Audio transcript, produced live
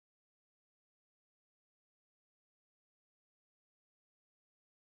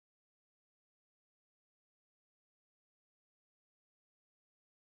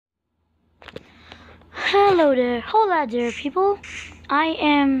Hello there, hola there people. I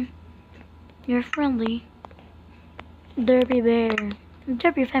am your friendly Derpy Bear,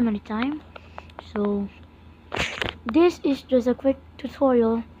 Derpy Family Time. So this is just a quick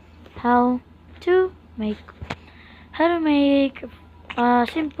tutorial to make how to make a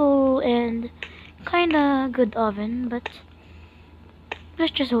simple and kinda good oven, but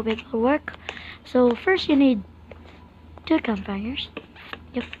let's just hope it will work. So first you need two campfires.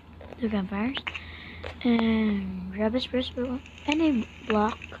 Yep, two campfires. And grab a spruce wood, any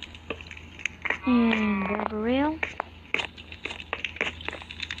block, and grab a rail.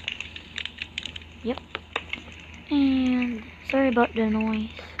 Yep. And sorry about the noise,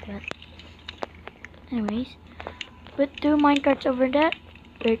 but anyways, put two minecarts over that,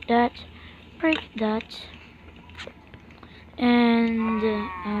 break that, and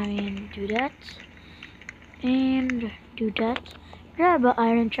do that, and do that. Grab an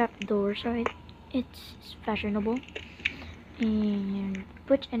iron trap door so it's fashionable, and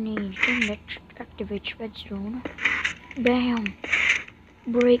put anything that activates redstone. Bam!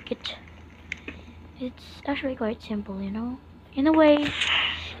 Break it. It's actually quite simple, you know. In a way,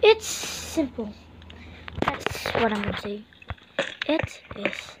 it's simple. That's what I'm gonna say. It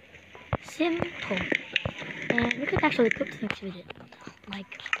is simple, and you can actually cook things with it,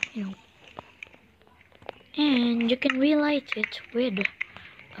 like you know. And you can relight it with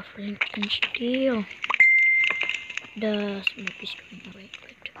a flint and steel. The smoke is going away.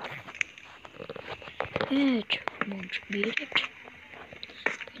 It won't beat it.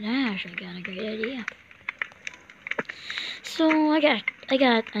 Gosh, I got a great idea. So I got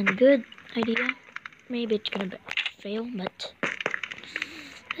a good idea. Maybe it's gonna fail, but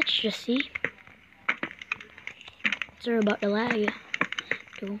let's just see. Sorry about the lag.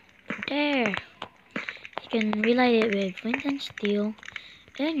 So there, you can relight it with flint and steel,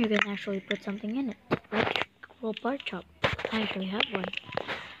 and you can actually put something in it, like a pork chop. I actually have one.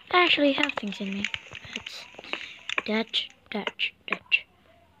 I actually have things in me. That's that.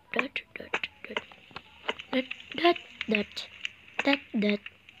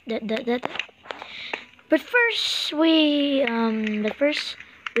 But first we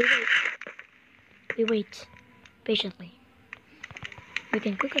wait patiently. We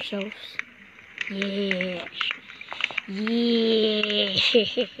can cook ourselves. Yes. Yeah.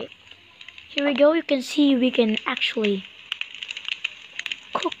 Here we go. You can see we can actually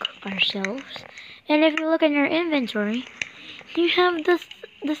cook ourselves. And if you look in your inventory, you have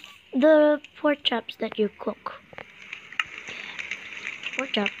the pork chops that you cook.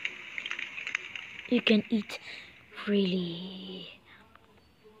 Pork chop you can eat freely.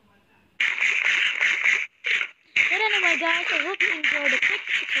 But anyway guys, I hope you enjoyed the quick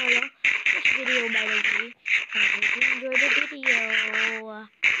tutorial. This video by the way. I hope you enjoyed the video.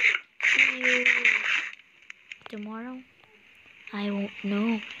 See you tomorrow. I won't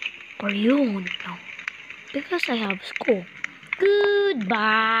know. Or you won't know. Because I have school.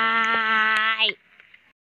 Goodbye.